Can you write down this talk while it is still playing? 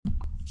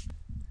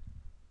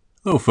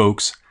Hello,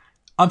 folks.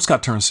 I'm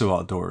Scott Turner, So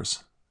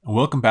Outdoors, and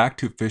welcome back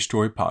to Fish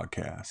Story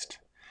Podcast.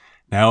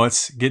 Now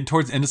it's getting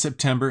towards the end of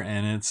September,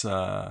 and it's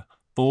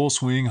full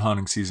swing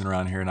hunting season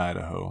around here in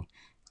Idaho.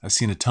 I've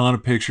seen a ton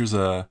of pictures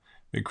of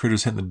big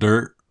critters hitting the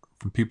dirt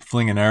from people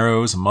flinging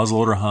arrows and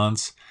muzzleloader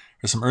hunts.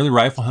 There's some early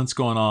rifle hunts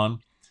going on,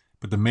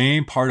 but the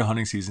main part of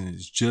hunting season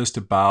is just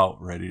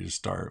about ready to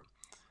start.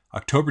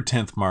 October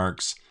 10th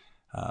marks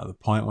the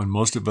point when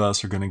most of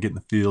us are going to get in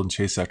the field and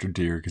chase after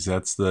deer because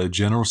that's the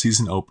general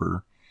season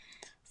opener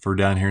for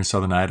down here in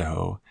southern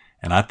Idaho.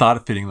 And I thought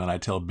it fitting that I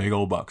tell a big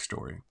old buck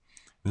story.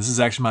 This is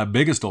actually my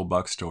biggest old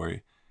buck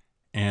story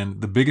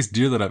and the biggest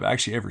deer that I've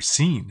actually ever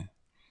seen.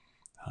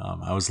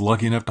 I was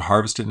lucky enough to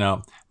harvest it.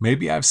 Now,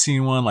 maybe I've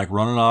seen one like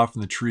running off in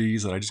the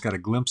trees that I just got a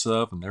glimpse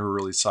of and never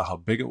really saw how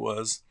big it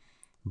was.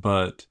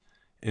 But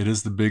it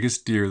is the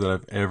biggest deer that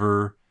I've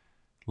ever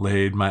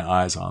laid my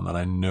eyes on that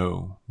I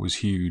know was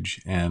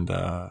huge. And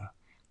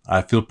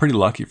I feel pretty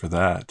lucky for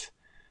that.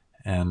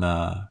 And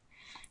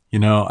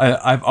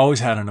I've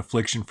always had an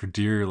affliction for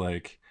deer.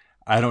 Like,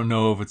 I don't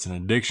know if it's an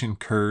addiction,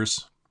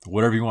 curse,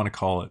 whatever you want to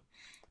call it,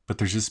 but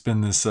there's just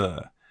been this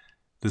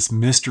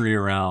mystery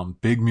around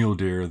big mule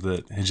deer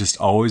that has just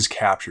always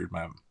captured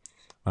my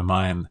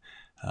mind.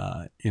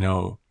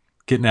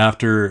 Getting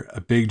after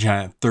a big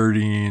giant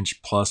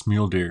 30-inch plus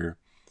mule deer,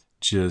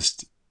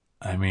 just,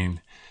 I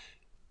mean,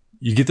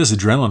 you get this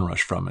adrenaline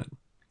rush from it.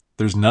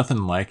 There's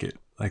nothing like it.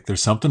 Like,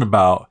 there's something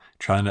about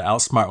trying to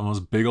outsmart one of those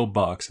big old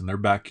bucks in their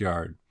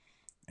backyard.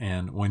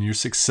 And when you're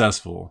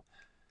successful,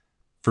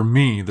 for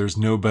me, there's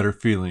no better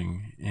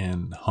feeling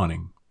in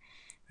hunting.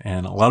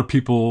 And a lot of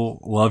people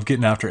love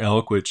getting after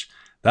elk, which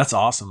that's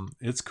awesome.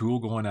 It's cool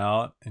going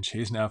out and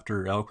chasing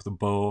after elk with a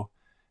bow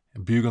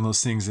and bugling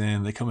those things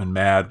in. They come in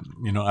mad.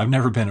 I've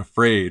never been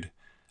afraid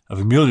of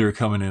a mule deer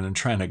coming in and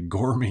trying to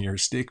gore me or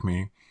stick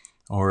me,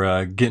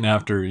 or getting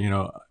after,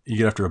 you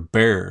get after a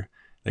bear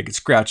that could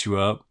scratch you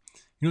up.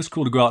 It's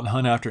cool to go out and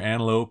hunt after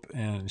antelope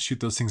and shoot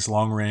those things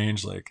long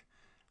range. Like,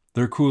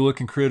 they're cool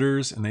looking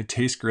critters and they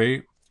taste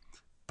great,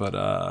 but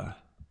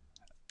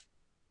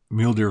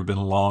mule deer have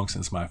been long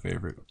since my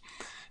favorite.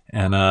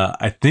 And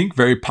I think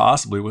very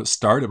possibly what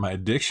started my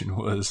addiction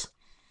was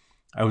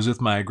I was with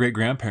my great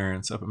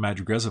grandparents up at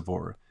Magic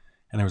Reservoir,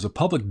 and there was a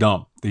public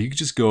dump that you could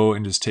just go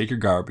and just take your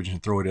garbage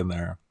and throw it in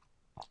there,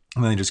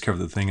 and then they just cover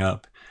the thing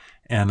up.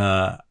 And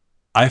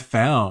I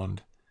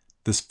found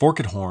this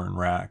forked horn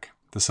rack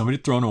that somebody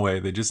had thrown away.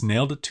 They just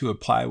nailed it to a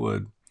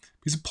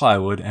piece of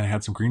plywood, and it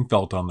had some green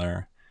felt on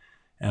there.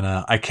 And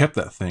I kept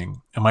that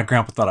thing, and my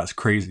grandpa thought I was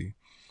crazy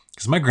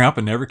because my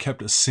grandpa never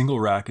kept a single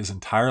rack his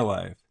entire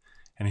life,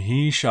 and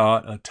he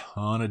shot a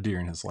ton of deer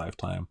in his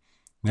lifetime.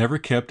 Never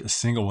kept a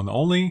single one. The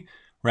only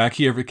rack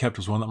he ever kept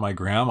was one that my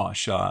grandma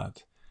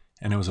shot,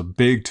 and it was a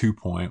big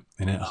 2-point,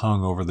 and it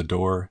hung over the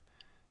door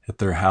at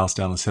their house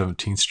down on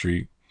 17th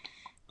Street.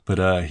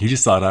 But he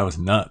just thought I was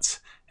nuts,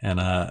 and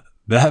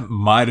that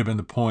might have been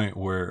the point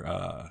where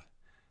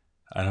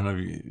I don't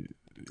know.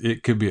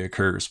 It could be a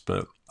curse,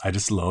 but I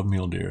just love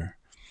mule deer.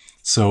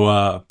 So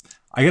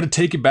I got to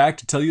take you back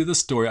to tell you this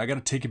story. I got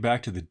to take you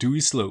back to the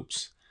Dewey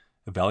Slopes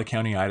of Valley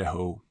County,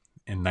 Idaho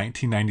in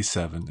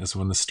 1997 is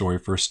when the story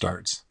first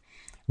starts.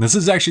 And this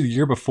is actually the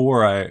year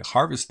before I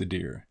harvested the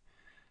deer.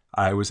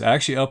 I was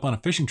actually up on a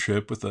fishing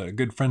trip with a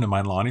good friend of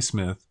mine, Lonnie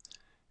Smith,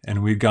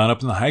 and we'd gone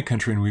up in the high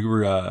country and we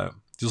were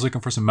just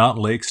looking for some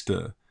mountain lakes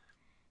to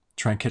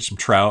try and catch some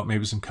trout,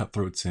 maybe some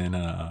cutthroats in.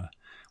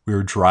 We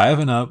were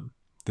driving up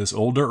this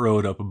old dirt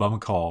road up above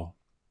McCall,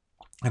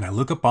 and I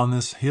look up on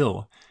this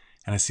hill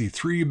and I see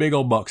 3 big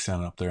old bucks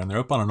standing up there, and they're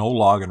up on an old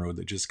logging road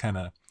that just kind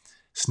of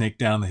snaked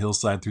down the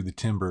hillside through the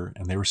timber,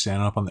 and they were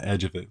standing up on the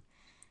edge of it.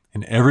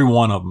 And every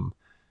one of them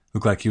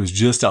looked like he was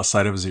just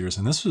outside of his ears.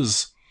 And this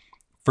was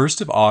 1st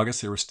of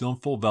August. They were still in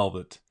full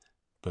velvet,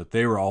 but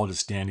they were all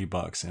just dandy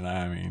bucks. And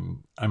I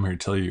mean, I'm here to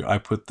tell you, I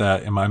put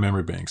that in my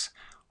memory banks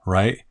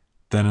right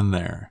then and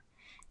there.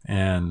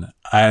 And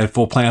I had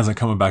full plans on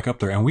coming back up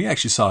there. And we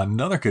actually saw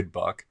another good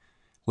buck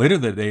later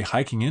that day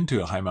hiking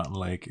into a high mountain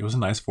lake. It was a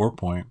nice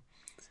 4-point.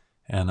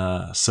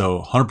 And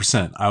so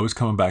 100%, I was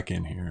coming back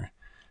in here.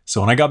 So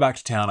when I got back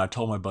to town, I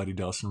told my buddy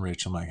Delson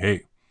Rich, I'm like,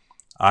 hey,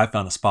 I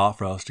found a spot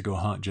for us to go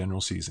hunt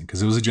general season,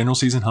 because it was a general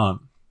season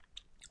hunt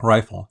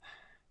rifle.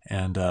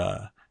 And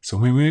so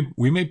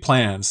we made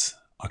plans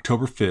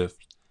October 5th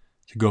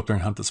to go up there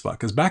and hunt the spot.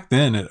 Because back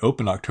then it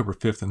opened October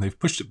 5th, and they've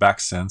pushed it back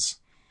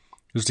since,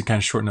 just to kind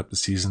of shorten up the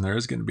season. There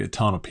is going to be a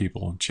ton of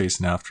people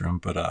chasing after them.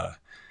 But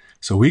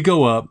so we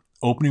go up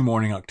opening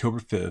morning, October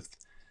 5th,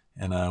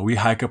 and we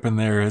hike up in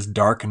there. It's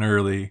dark and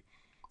early.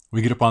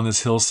 We get up on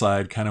this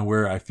hillside, kind of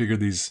where I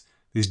figured these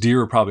deer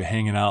were probably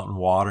hanging out and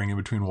watering in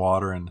between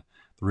water and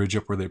the ridge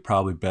up where they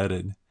probably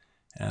bedded.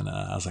 And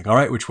I was like, all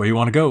right, which way you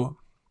want to go?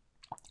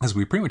 Because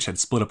we pretty much had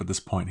split up at this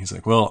point. He's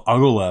like, well, I'll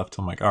go left.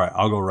 I'm like, all right,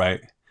 I'll go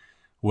right.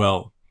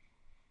 Well,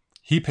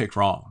 he picked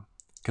wrong,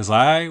 because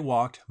I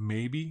walked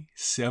maybe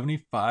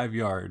 75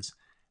 yards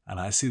and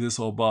I see this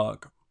old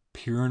buck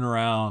peering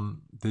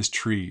around this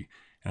tree.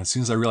 And as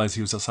soon as I realized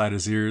he was outside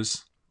his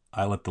ears,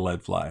 I let the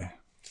lead fly.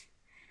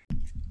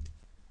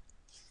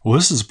 Well,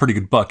 this is a pretty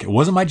good buck. It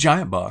wasn't my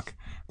giant buck,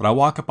 but I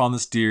walk up on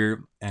this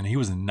deer, and he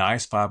was a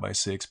nice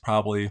 5x6,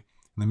 probably in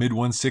the mid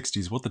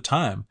 160s. Well, at the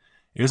time,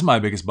 it was my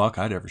biggest buck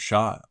I'd ever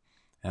shot.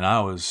 And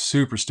I was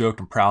super stoked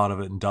and proud of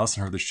it. And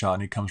Dustin heard the shot,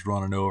 and he comes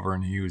running over,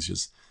 and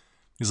he's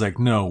like,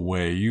 "No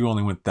way, you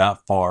only went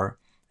that far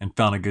and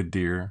found a good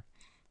deer."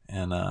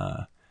 And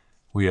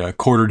we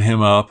quartered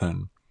him up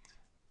and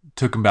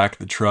took him back to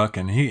the truck,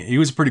 and he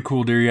was a pretty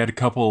cool deer. He had a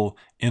couple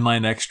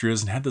inline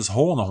extras and had this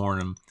hole in the horn.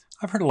 And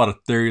I've heard a lot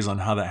of theories on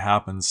how that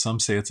happens.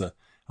 Some say it's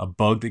a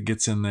bug that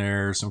gets in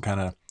there, some kind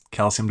of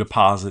calcium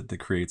deposit that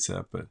creates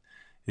that. But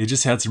it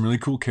just had some really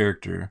cool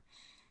character.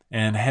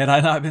 And had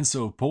I not been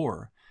so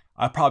poor,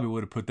 I probably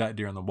would have put that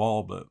deer on the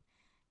wall. But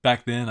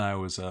back then, I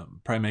was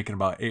probably making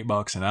about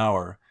 $8 an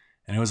hour,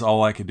 and it was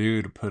all I could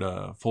do to put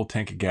a full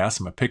tank of gas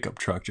in my pickup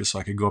truck just so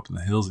I could go up in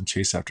the hills and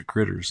chase after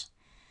critters.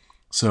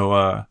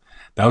 So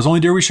that was the only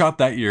deer we shot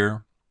that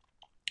year.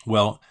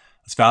 Well,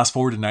 let's fast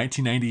forward to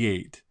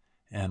 1998,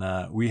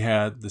 and we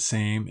had the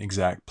same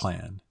exact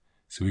plan.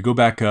 So we go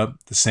back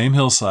up the same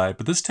hillside,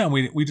 but this time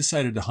we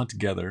decided to hunt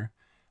together.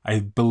 I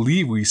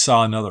believe we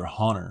saw another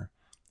hunter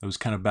that was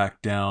kind of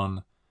back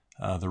down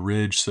the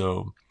ridge.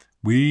 So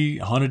we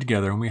hunted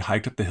together and we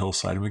hiked up the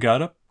hillside, and we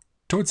got up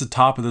towards the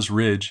top of this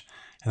ridge,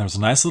 and there was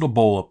a nice little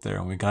bowl up there,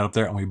 and we got up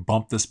there and we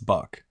bumped this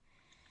buck.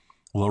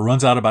 Well, it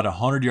runs out about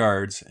 100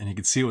 yards, and you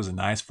can see it was a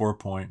nice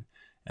 4-point.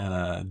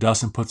 And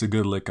Dustin puts a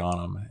good lick on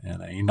him,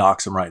 and he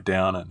knocks him right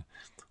down. And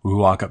we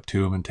walk up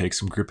to him and take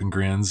some grip and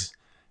grins.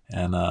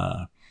 And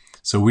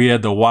so we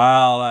had the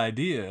wild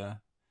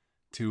idea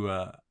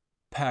to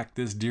pack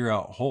this deer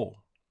out whole.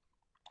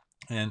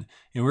 And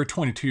we were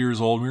 22 years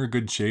old, we were in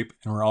good shape,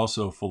 and we're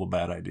also full of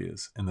bad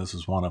ideas. And this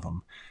was one of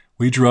them.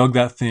 We drug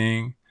that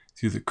thing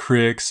through the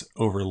creeks,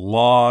 over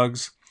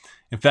logs.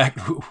 In fact,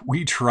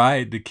 we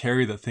tried to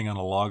carry that thing on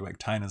a log, like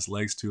tying his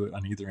legs to it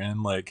on either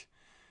end, like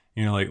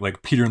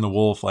like Peter and the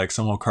Wolf, like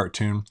some old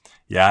cartoon.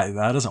 Yeah,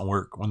 that doesn't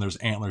work when there's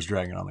antlers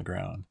dragging on the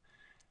ground.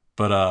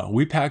 But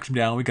we packed him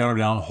down. We got him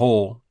down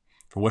whole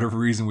for whatever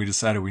reason we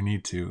decided we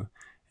need to,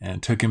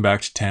 and took him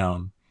back to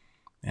town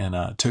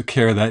and took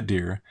care of that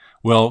deer.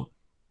 Well,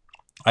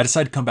 I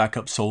decided to come back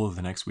up solo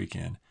the next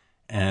weekend,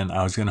 and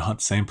I was going to hunt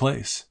the same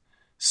place.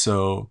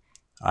 So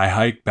I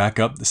hiked back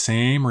up the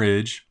same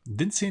ridge.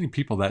 Didn't see any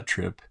people that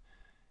trip.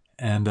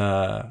 And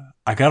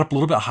I got up a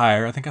little bit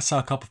higher. I think I saw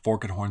a couple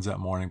forked horns that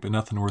morning, but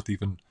nothing worth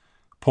even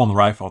pulling the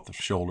rifle off the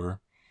shoulder.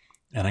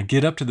 And I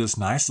get up to this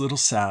nice little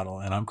saddle,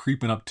 and I'm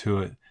creeping up to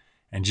it.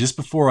 And just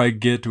before I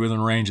get to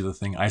within range of the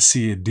thing, I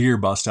see a deer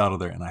bust out of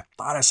there. And I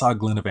thought I saw a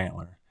glint of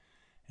antler.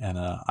 And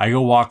I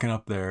go walking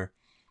up there,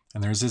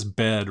 and there's this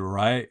bed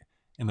right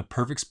in the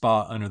perfect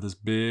spot under this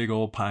big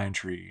old pine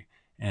tree.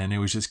 And it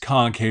was just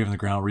concave in the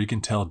ground where you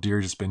can tell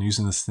deer just been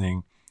using this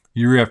thing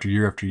year after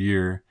year after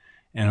year.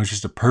 And it was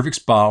just a perfect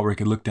spot where it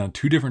could look down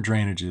 2 different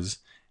drainages.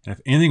 And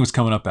if anything was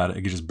coming up at it,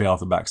 it could just bail off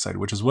the backside,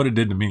 which is what it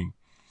did to me.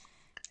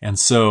 And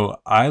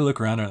so I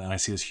look around and I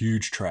see this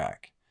huge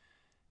track.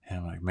 And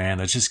I'm like, man,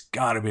 that's just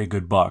got to be a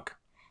good buck.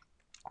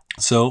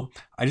 So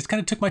I just kind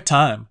of took my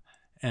time,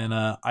 and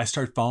I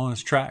started following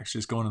his tracks,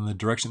 just going in the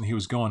direction that he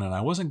was going. And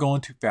I wasn't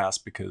going too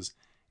fast because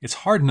it's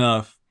hard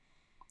enough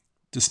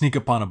to sneak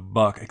up on a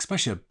buck,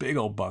 especially a big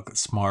old buck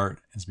that's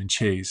smart and has been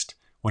chased,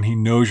 when he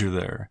knows you're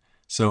there.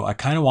 So I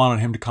kind of wanted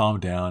him to calm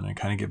down and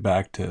kind of get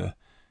back to,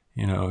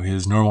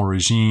 his normal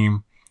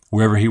regime,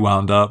 wherever he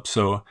wound up.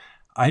 So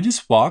I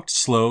just walked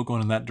slow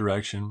going in that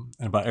direction.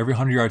 And about every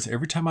 100 yards,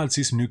 every time I'd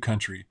see some new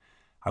country,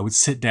 I would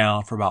sit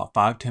down for about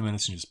 5-10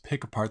 minutes and just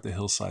pick apart the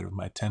hillside with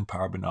my 10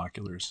 power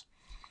binoculars.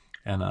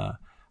 And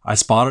I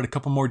spotted a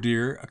couple more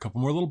deer, a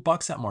couple more little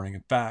bucks that morning,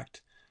 in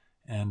fact.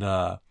 And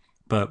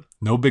but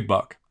no big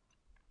buck.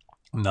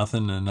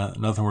 Nothing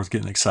worth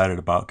getting excited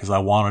about, because I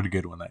wanted a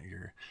good one that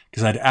year.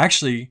 Because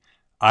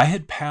I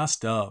had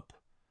passed up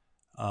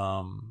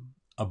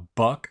a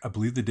buck, I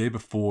believe the day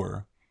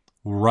before,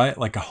 right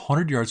like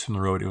 100 yards from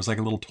the road. It was like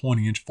a little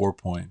 20-inch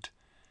 4-point.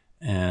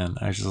 And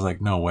I was just like,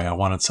 no way, I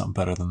wanted something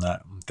better than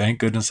that. And thank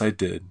goodness I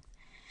did.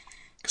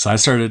 Because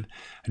I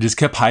just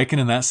kept hiking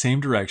in that same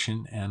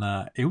direction.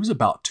 And it was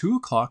about 2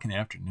 o'clock in the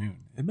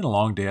afternoon. It'd been a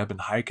long day. I've been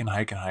hiking.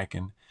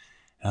 And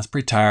I was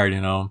pretty tired,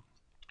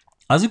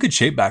 I was in good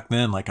shape back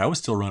then. Like, I was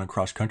still running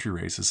cross country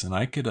races, and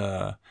I could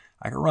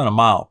run a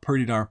mile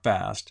pretty darn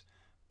fast.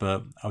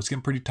 But I was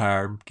getting pretty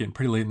tired, getting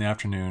pretty late in the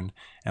afternoon,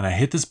 and I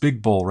hit this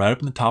big bull right up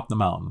in the top of the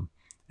mountain.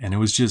 And it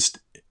was just,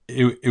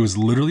 it was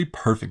literally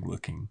perfect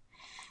looking.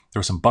 There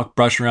was some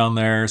buckbrush around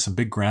there, some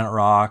big granite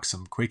rocks,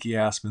 some quaky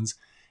aspens,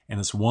 and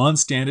this one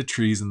stand of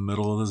trees in the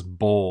middle of this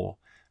bowl.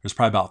 There's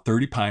probably about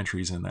 30 pine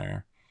trees in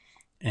there.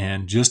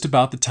 And just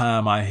about the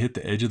time I hit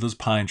the edge of those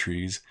pine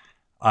trees,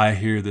 I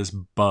hear this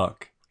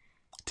buck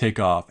take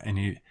off, and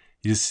you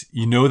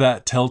know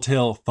that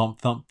telltale thump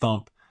thump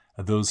thump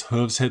of those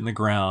hooves hitting the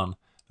ground,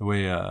 the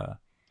way a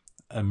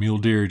mule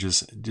deer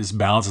just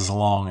bounces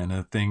along, and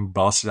the thing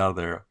busted out of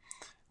there.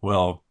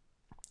 Well,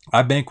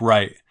 I bank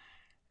right,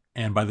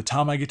 and by the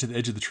time I get to the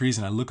edge of the trees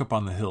and I look up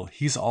on the hill,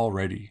 he's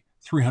already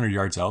 300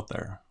 yards out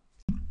there.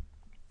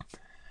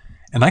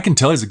 And I can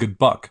tell he's a good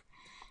buck.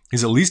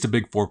 He's at least a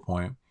big 4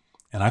 point.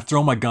 And I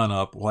throw my gun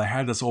up. Well, I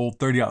had this old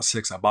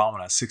 30-06 I bought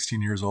when I was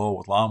 16 years old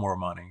with lawnmower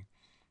money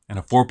and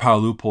a 4-power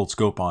Leupold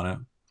scope on it.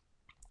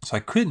 So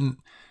I couldn't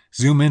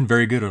zoom in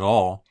very good at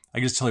all. I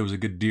could just tell he was a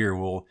good deer.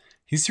 Well,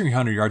 he's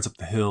 300 yards up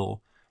the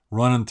hill,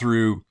 running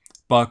through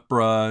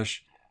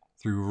buckbrush,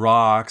 through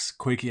rocks,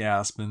 quaky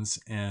aspens,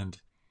 and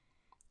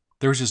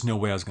there was just no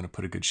way I was going to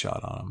put a good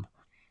shot on him.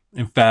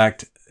 In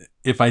fact,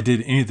 if I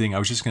did anything, I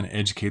was just going to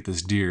educate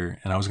this deer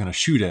and I was going to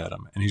shoot at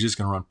him and he's just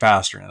going to run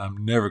faster and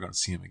I'm never going to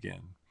see him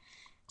again.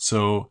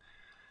 So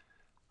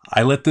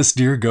I let this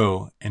deer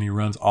go and he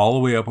runs all the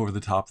way up over the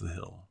top of the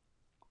hill.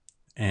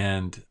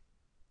 And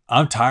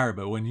I'm tired,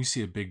 but when you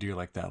see a big deer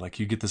like that, like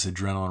you get this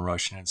adrenaline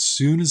rush. And as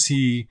soon as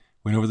he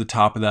went over the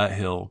top of that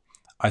hill,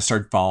 I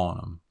started following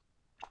him.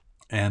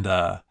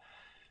 And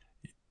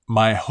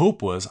my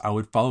hope was I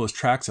would follow his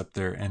tracks up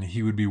there and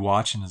he would be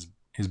watching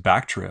his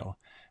back trail,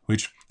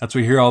 which that's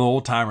what you hear all the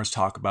old timers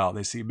talk about.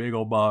 They see big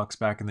old bucks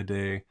back in the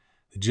day.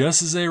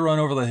 Just as they run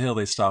over the hill,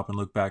 they stop and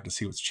look back to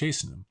see what's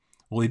chasing them.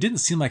 Well, he didn't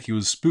seem like he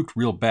was spooked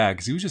real bad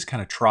because he was just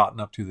kind of trotting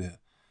up through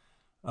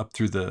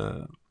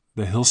the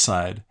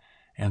hillside.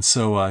 And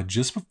so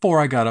just before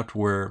I got up to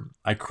where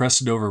I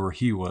crested over where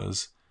he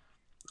was,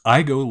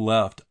 I go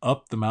left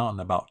up the mountain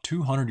about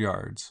 200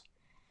 yards.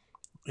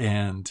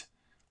 And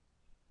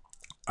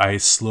I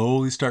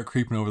slowly start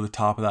creeping over the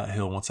top of that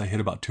hill once I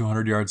hit about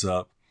 200 yards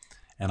up.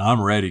 And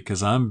I'm ready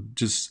because I'm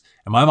just,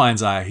 in my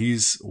mind's eye,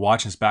 he's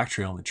watching his back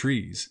trail in the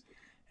trees.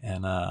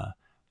 And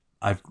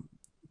I've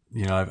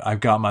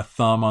got my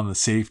thumb on the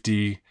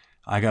safety.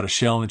 I got a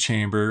shell in the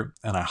chamber.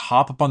 And I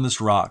hop up on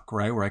this rock,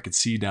 right, where I could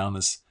see down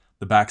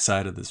the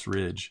backside of this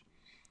ridge.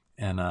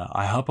 And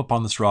I hop up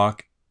on this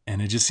rock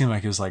and it just seemed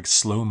like it was like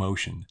slow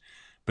motion.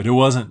 But it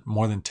wasn't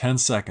more than 10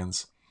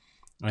 seconds.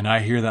 And I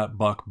hear that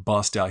buck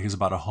bust out. He was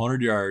about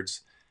 100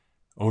 yards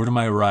over to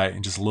my right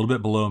and just a little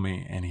bit below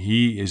me. And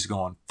he is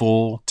going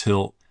full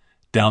tilt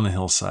down the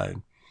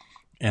hillside.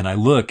 And I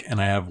look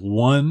and I have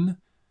one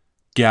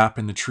gap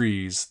in the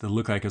trees that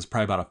looked like it was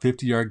probably about a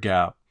 50-yard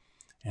gap.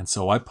 And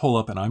so I pull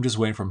up and I'm just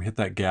waiting for him to hit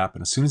that gap.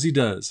 And as soon as he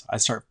does, I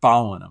start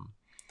following him.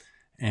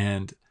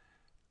 And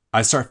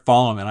I start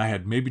following him and I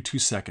had maybe 2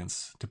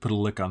 seconds to put a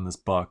lick on this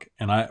buck.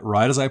 And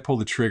right as I pull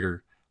the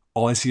trigger,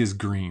 all I see is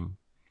green.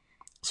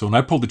 So when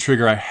I pulled the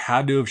trigger, I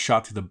had to have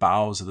shot through the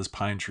boughs of this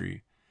pine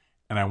tree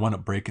and I wound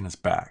up breaking his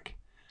back.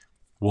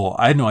 Well,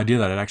 I had no idea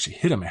that I'd actually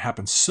hit him. It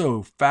happened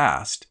so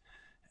fast.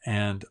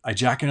 And I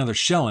jack another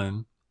shell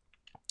in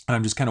and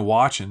I'm just kind of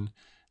watching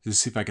to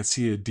see if I could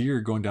see a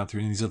deer going down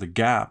through any of these other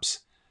gaps.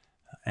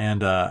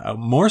 And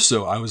more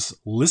so, I was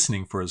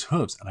listening for his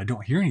hooves and I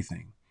don't hear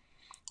anything.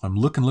 I'm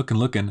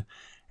looking,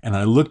 and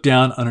I look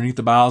down underneath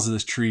the boughs of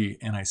this tree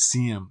and I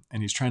see him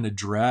and he's trying to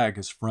drag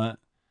his front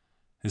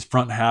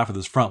half of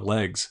his front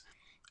legs.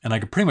 And I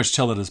could pretty much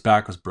tell that his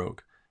back was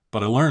broke.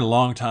 But I learned a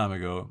long time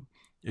ago,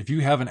 if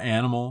you have an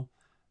animal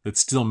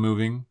that's still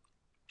moving,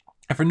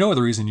 and for no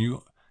other reason,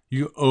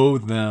 you owe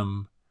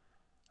them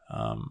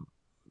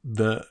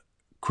the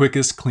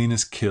quickest,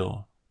 cleanest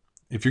kill.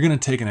 If you're going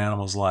to take an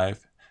animal's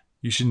life,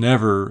 you should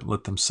never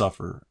let them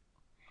suffer.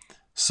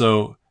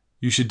 So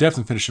you should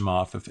definitely finish them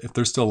off. If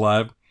they're still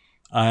alive,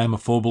 I am a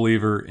full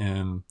believer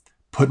in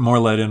put more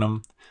lead in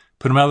them,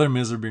 put them out of their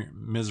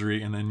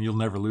misery, and then you'll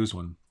never lose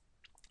one.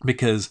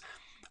 Because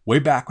way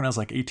back when I was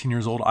like 18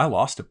 years old, I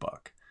lost a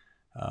buck.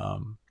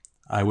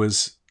 I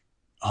was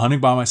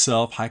hunting by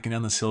myself, hiking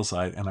down this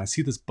hillside, and I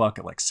see this buck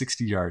at like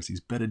 60 yards. He's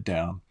bedded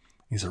down.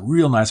 He's a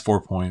real nice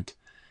 4-point.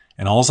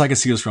 And all I could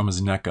see was from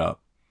his neck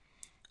up.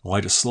 Well,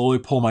 I just slowly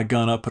pull my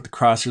gun up, put the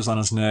crosshairs on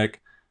his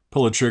neck,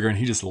 pull the trigger, and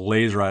he just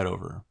lays right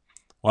over.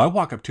 Well, I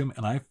walk up to him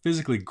and I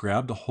physically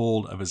grabbed a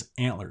hold of his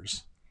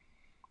antlers.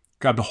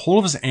 And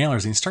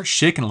he starts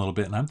shaking a little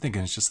bit and I'm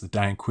thinking it's just the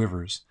dying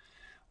quivers.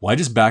 Well, I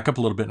just back up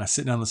a little bit and I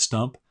sit down on the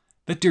stump.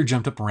 That deer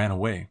jumped up and ran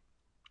away.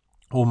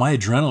 Well, my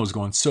adrenaline was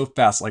going so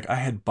fast, like I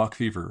had buck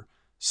fever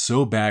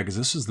so bad because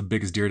this was the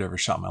biggest deer I'd ever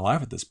shot in my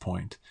life at this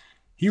point.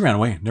 He ran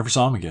away, never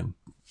saw him again.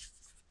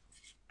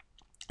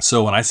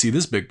 So when I see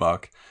this big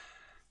buck,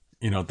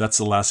 that's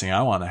the last thing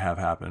I want to have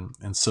happen.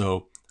 And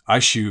so I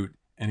shoot.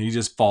 And he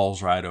just falls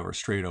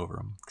straight over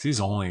him. Because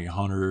he's only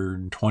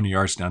 120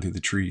 yards down through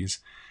the trees.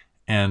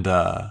 And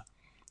I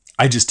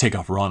just take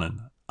off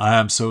running. I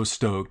am so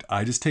stoked.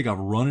 I just take off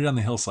running down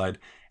the hillside.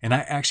 And I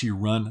actually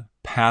run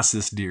past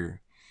this deer.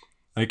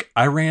 Like,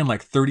 I ran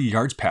like 30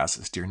 yards past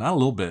this deer. Not a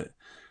little bit.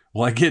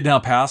 Well, I get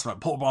down past him. I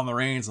pull up on the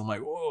reins. I'm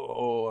like,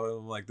 whoa.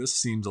 I'm like, this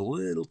seems a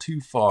little too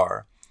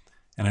far.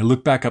 And I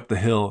look back up the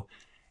hill.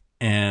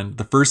 And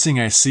the first thing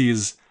I see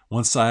is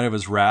one side of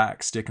his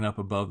rack sticking up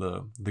above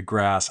the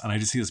grass. And I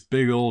just see this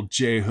big old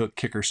J-hook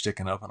kicker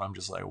sticking up. And I'm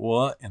just like,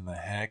 what in the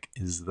heck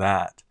is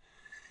that?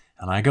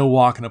 And I go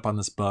walking up on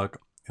this buck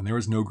and there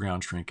was no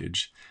ground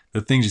shrinkage. The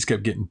thing just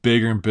kept getting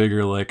bigger and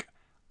bigger. Like,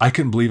 I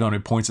couldn't believe how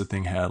many points the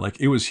thing had. Like,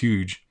 it was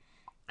huge.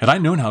 Had I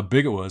known how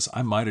big it was,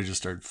 I might have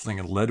just started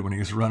flinging lead when he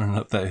was running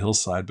up that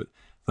hillside. But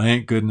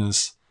thank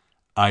goodness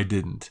I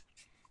didn't.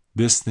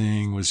 This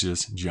thing was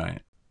just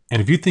giant.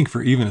 And if you think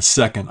for even a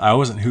second I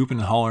wasn't hooping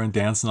and hollering and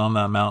dancing on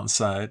that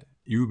mountainside,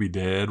 you would be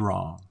dead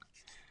wrong.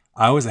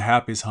 I was the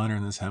happiest hunter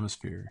in this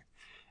hemisphere.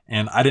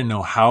 And I didn't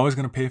know how I was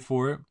going to pay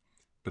for it,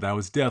 but I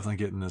was definitely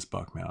getting this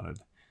buck mounted.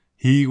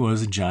 He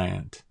was a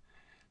giant.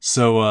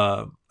 So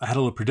I had a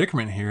little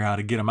predicament here how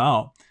to get him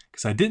out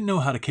because I didn't know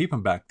how to cape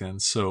him back then.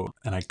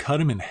 And I cut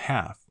him in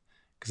half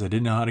because I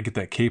didn't know how to get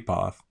that cape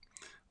off.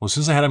 Well, as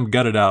soon as I had him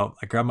gutted out,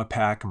 I grabbed my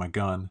pack and my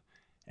gun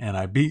and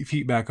I beat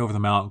feet back over the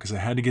mountain because I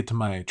had to get to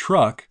my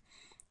truck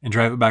and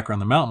drive it back around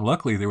the mountain.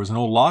 Luckily, there was an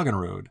old logging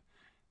road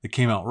that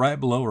came out right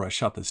below where I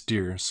shot this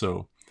deer.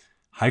 So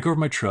hike over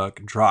my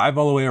truck, drive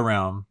all the way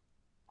around,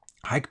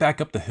 hike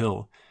back up the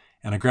hill,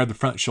 and I grabbed the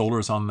front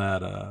shoulders on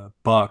that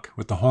buck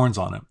with the horns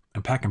on it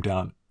and pack him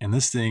down. And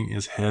this thing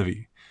is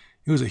heavy.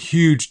 It was a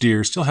huge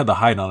deer, still had the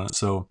hide on it,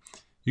 so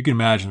you can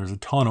imagine there's a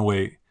ton of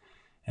weight.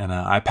 And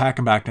I pack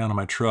him back down to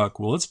my truck.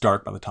 Well, it's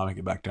dark by the time I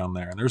get back down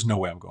there, and there's no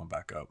way I'm going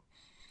back up.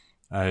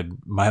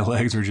 My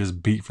legs are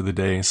just beat for the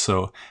day,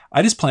 so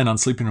I just plan on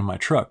sleeping in my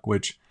truck,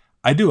 which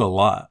I do a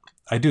lot.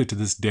 I do it to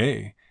this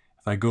day.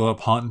 If I go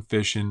up hunting,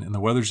 fishing, and the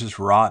weather's just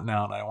rotten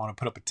out and I want to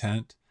put up a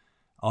tent,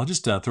 I'll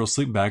just throw a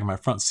sleeping bag in my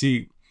front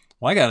seat.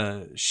 Well, I got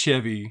a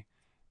Chevy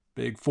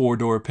big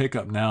 4-door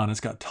pickup now, and it's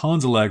got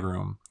tons of leg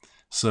room.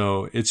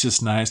 So it's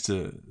just nice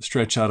to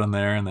stretch out in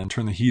there and then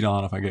turn the heat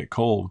on if I get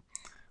cold.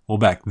 Well,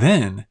 back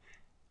then,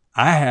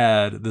 I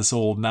had this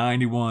old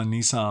 91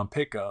 Nissan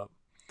pickup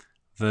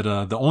that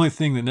the only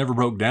thing that never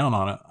broke down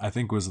on it, I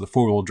think, was the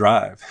 4-wheel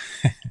drive.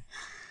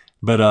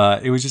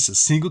 But it was just a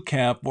single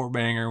cab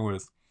 4-banger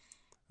with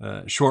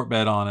a short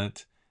bed on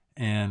it.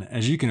 And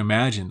as you can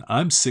imagine,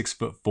 I'm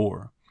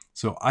 6'4",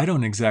 so I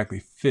don't exactly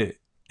fit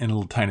in a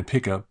little tiny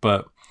pickup,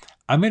 but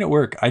I made it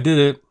work. I did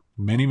it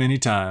many, many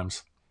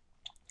times.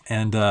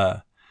 And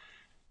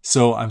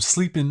so I'm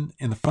sleeping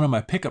in the front of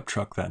my pickup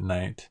truck that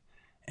night,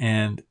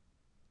 and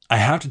I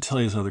have to tell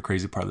you this other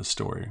crazy part of the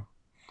story.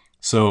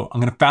 So I'm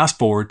going to fast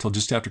forward till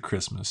just after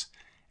Christmas,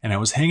 and I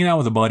was hanging out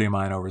with a buddy of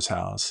mine over his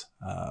house,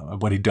 my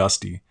buddy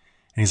Dusty,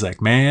 and he's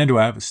like, "Man, do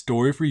I have a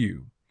story for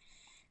you."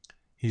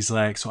 He's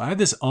like, "So I have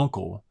this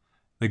uncle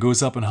that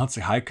goes up and hunts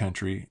the high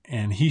country,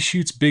 and he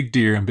shoots big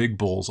deer and big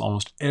bulls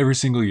almost every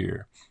single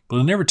year, but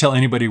he'll never tell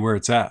anybody where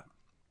it's at."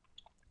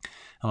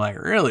 I'm like,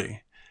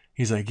 "Really?"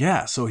 He's like,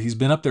 "Yeah, so he's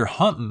been up there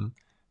hunting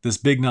this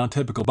big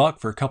non-typical buck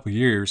for a couple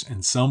years,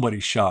 and somebody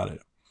shot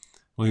it.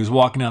 Well, he was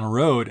walking down a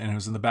road, and it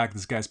was in the back of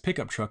this guy's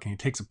pickup truck, and he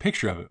takes a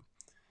picture of it.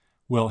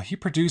 Well, he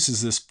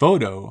produces this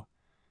photo,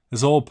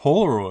 this old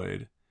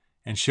Polaroid,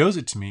 and shows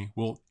it to me.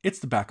 Well, it's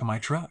the back of my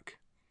truck.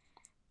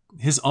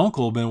 His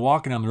uncle had been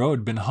walking down the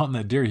road, been hunting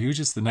that deer. He was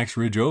just the next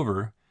ridge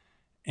over,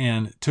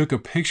 and took a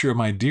picture of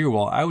my deer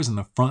while I was in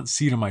the front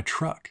seat of my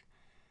truck."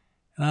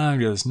 And I'm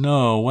just,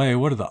 no way.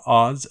 What are the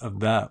odds of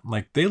that?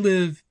 Like, they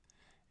live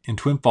in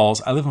Twin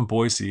Falls. I live in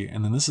Boise,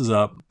 and then this is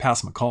up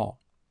past McCall.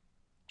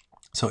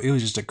 So it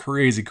was just a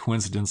crazy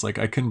coincidence. Like,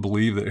 I couldn't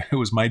believe that it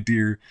was my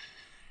deer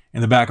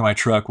in the back of my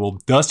truck. Well,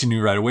 Dusty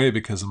knew right away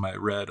because of my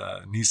red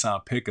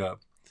Nissan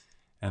pickup.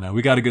 And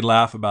we got a good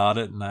laugh about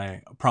it, and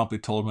I promptly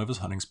told him of his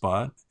hunting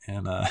spot.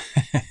 And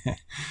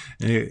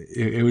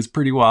it was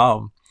pretty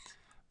wild.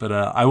 But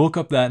I woke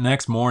up that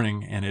next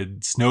morning, and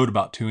it snowed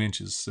about 2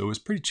 inches, so it was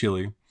pretty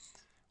chilly.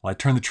 Well, I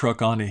turned the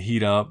truck on to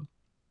heat up,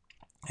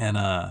 and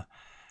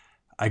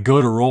I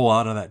go to roll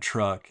out of that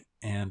truck,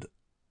 and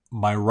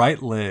my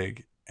right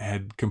leg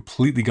had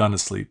completely gone to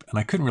sleep, and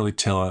I couldn't really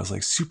tell. I was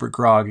like super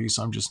groggy,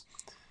 so I'm just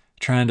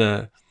trying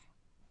to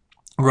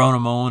groan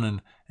and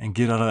moan and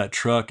get out of that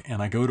truck,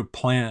 and I go to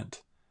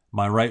plant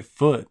my right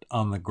foot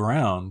on the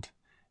ground,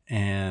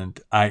 and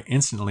I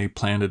instantly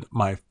planted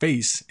my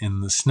face in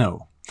the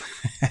snow.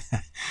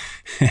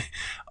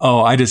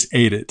 Oh, I just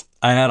ate it.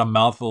 I had a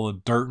mouthful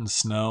of dirt and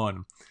snow,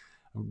 and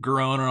I'm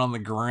groaning on the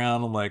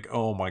ground. I'm like,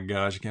 oh my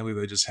gosh, I can't believe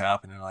that just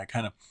happened. And I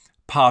kind of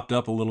popped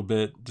up a little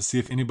bit to see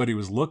if anybody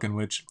was looking,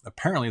 which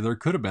apparently there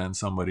could have been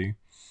somebody.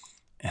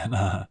 And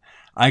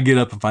I get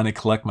up and finally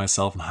collect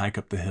myself and hike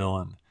up the hill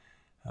and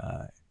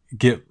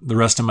get the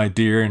rest of my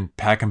deer and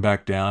pack them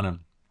back down and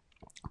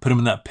put them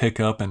in that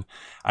pickup. And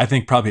I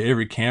think probably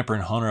every camper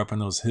and hunter up in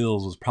those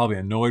hills was probably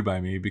annoyed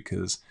by me,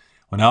 because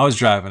when I was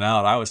driving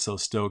out, I was so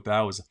stoked.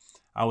 I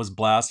was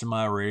blasting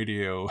my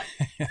radio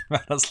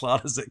about as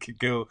loud as it could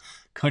go.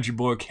 Country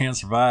boy can't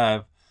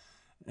survive.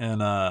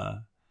 And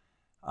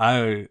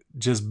I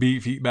just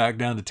beat feet back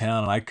down to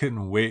town, and I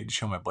couldn't wait to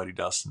show my buddy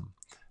Dustin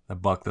the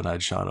buck that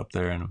I'd shot up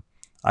there. And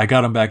I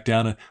got him back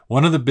down. And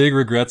one of the big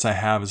regrets I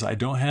have is I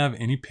don't have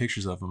any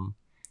pictures of him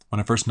when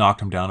I first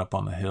knocked him down up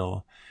on the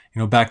hill. You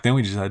know, back then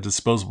we just had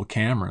disposable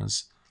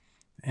cameras,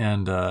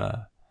 and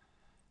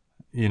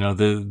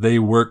they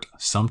worked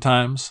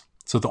sometimes.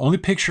 So the only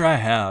picture I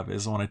have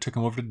is when I took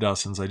him over to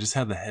Dustin's. I just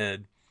had the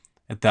head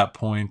at that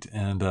point,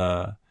 and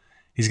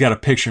he's got a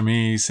picture of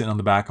me sitting on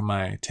the back of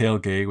my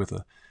tailgate with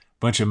a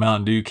bunch of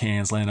Mountain Dew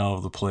cans laying all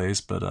over the place.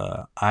 But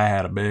I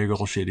had a big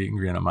old shit-eating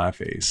grin on my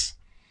face.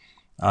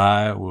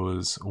 I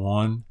was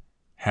one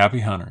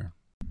happy hunter.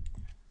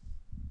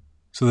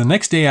 So the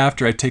next day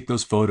after I take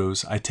those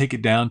photos, I take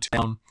it down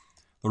to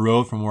the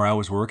road from where I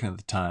was working at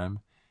the time.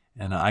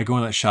 And I go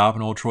in that shop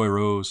in Old Troy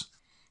Rose.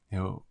 You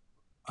know,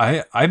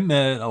 I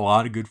met a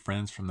lot of good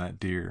friends from that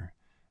deer.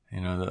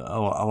 You know,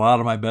 a lot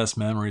of my best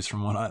memories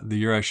from the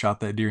year I shot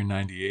that deer in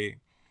 '98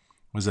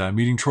 was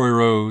meeting Troy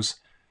Rose.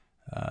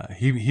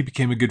 He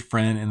became a good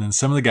friend, and then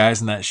some of the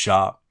guys in that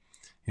shop.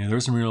 You know,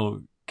 there's some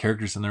real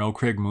characters in there. Old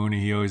Craig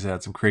Mooney, he always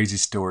had some crazy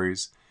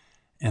stories.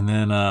 And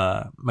then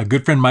my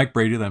good friend Mike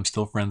Brady, that I'm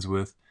still friends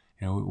with.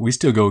 You know, we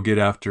still go get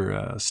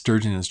after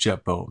sturgeon in his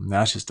jet boat, and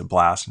that's just a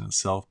blast in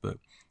itself. But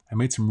I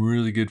made some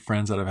really good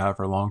friends that I've had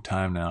for a long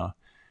time now,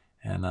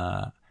 and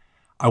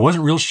I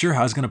wasn't real sure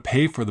how I was going to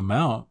pay for the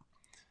mount.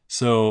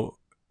 So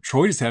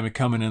Troy just had me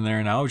coming in there,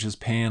 and I was just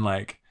paying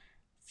like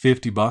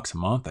 $50 a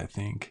month, I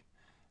think.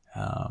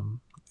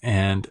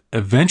 And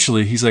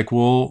eventually he's like,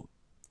 well,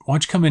 why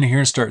don't you come in here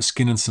and start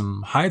skinning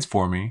some hides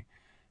for me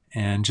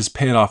and just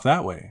pay it off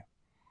that way?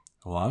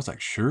 Well, I was like,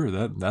 sure,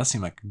 that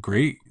seemed like a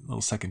great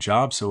little second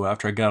job. So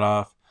after I got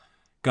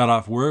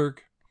off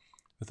work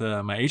with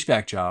my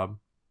HVAC job,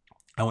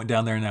 I went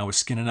down there and I was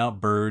skinning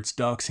out birds,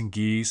 ducks, and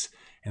geese,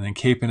 and then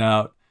caping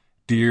out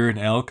deer and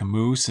elk and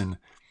moose. And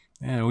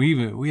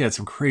we had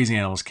some crazy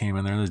animals came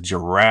in there. There was a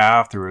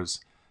giraffe. There was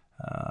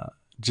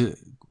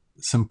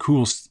some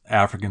cool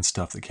African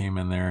stuff that came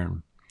in there,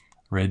 and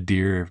red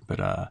deer.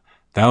 But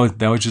that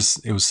was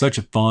just, it was such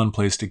a fun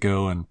place to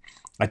go. And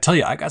I tell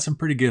you, I got some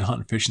pretty good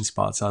hunting fishing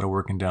spots out of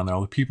working down there.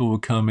 All the people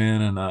would come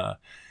in and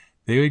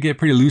they would get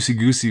pretty loosey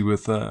goosey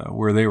with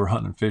where they were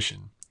hunting and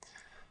fishing.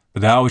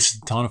 But that was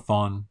just a ton of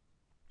fun.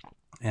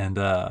 And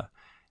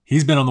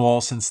he's been on the wall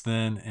since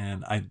then.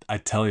 And I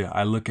tell you,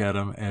 I look at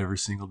him every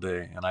single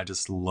day, and I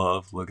just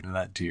love looking at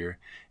that deer.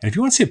 And if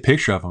you want to see a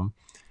picture of him,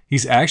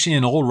 he's actually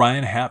in old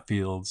Ryan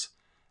Hatfield's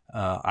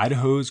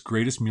Idaho's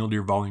Greatest Mule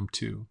Deer Volume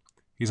 2.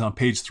 He's on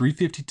page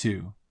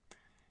 352.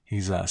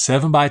 He's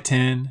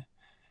 7x10.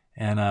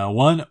 And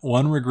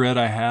one regret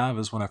I have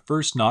is when I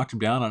first knocked him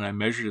down and I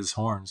measured his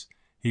horns,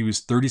 he was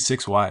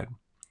 36 wide.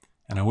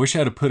 And I wish I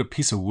had put a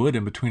piece of wood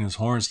in between his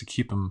horns to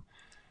keep him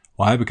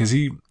wide, because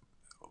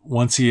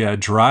once he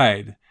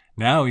dried,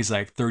 now he's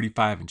like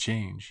 35 and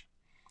change.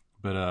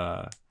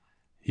 But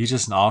he's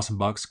just an awesome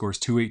buck, scores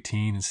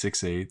 218 and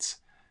 6/8.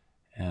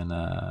 And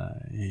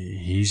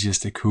he's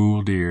just a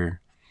cool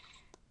deer.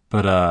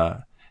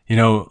 But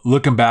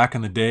looking back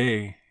in the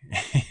day,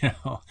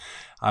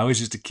 I was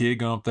just a kid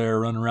going up there,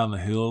 running around the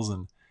hills,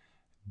 and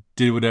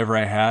did whatever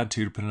I had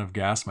to put enough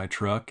gas in my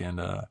truck. And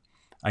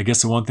I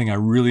guess the one thing I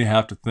really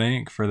have to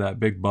thank for that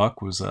big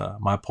buck was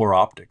my poor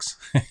optics.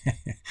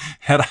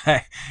 Had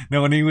I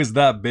known when he was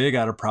that big,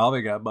 I'd have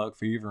probably got buck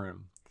fever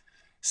and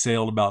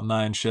sailed about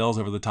 9 shells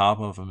over the top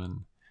of him,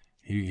 and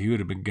he would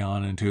have been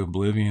gone into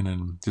oblivion,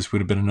 and just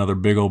would have been another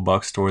big old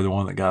buck story, the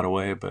one that got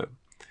away. But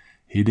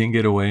he didn't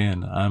get away,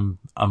 and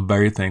I'm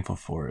very thankful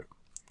for it.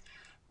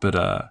 But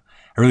I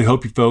really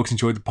hope you folks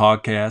enjoyed the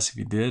podcast. If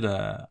you did,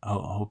 I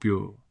hope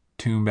you'll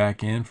tune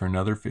back in for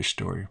another fish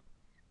story.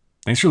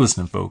 Thanks for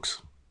listening,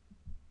 folks.